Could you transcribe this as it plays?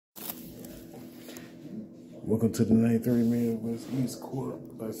Welcome to the 93 meal. Let's eat squirt.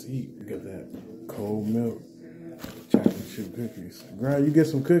 Let's eat. We got that cold milk, chocolate chip cookies. Grind, you get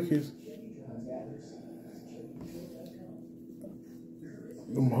some cookies?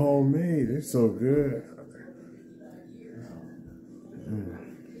 Them homemade. They're so good.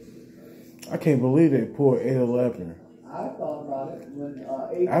 I can't believe they poured 811. I thought about it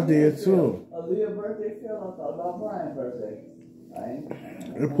when I did too. Aaliyah's birthday fell. I thought about Brian's birthday.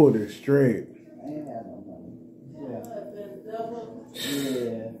 They poured it straight. I ain't have no money.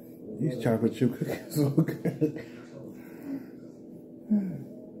 Yeah. These chocolate chip cookies are so good.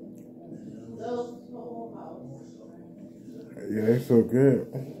 Yeah, they're so good.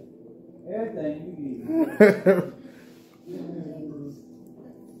 Everything you eat.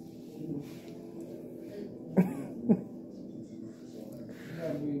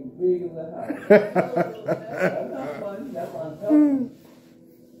 Big as a house. That's not funny. That's unhealthy.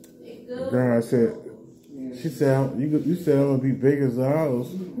 Girl, I said, she said, you said I'm gonna be big as a house.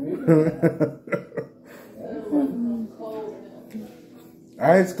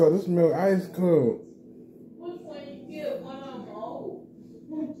 Ice cold. This milk ice cold. Which one you get? One of them old.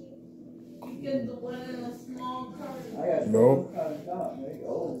 You get the one in a small carton. I got Nope. kind of top, man.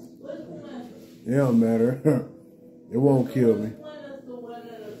 Oh. Which one? It don't matter. It won't kill me. Which one is the one in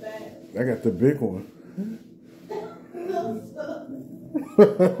the back? I got the big one.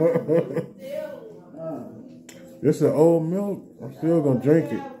 This is old milk. I'm still gonna drink it.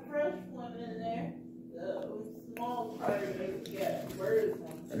 They have a fresh one in there. The small carton they get. Where is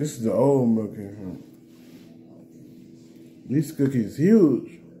one? This is the old milk in here. These cookies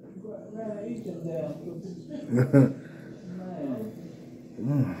huge. Man, eat them damn cookies.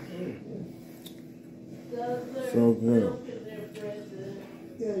 So good.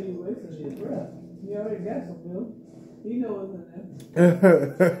 Yeah, you wasting your breath. You already got some milk. You know what's in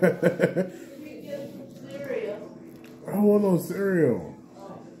You get some cereal. I don't want no cereal.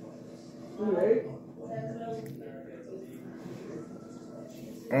 there. You ate?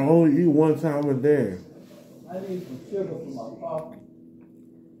 I only eat one time a day. I need some sugar for my coffee.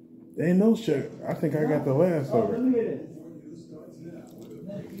 There ain't no sugar. I think I got the last Oh, of let it. me hear this.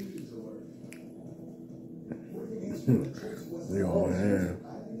 They on hand.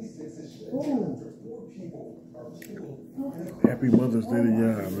 Ooh. Happy Mother's Day to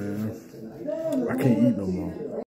y'all, man. I can't eat no more.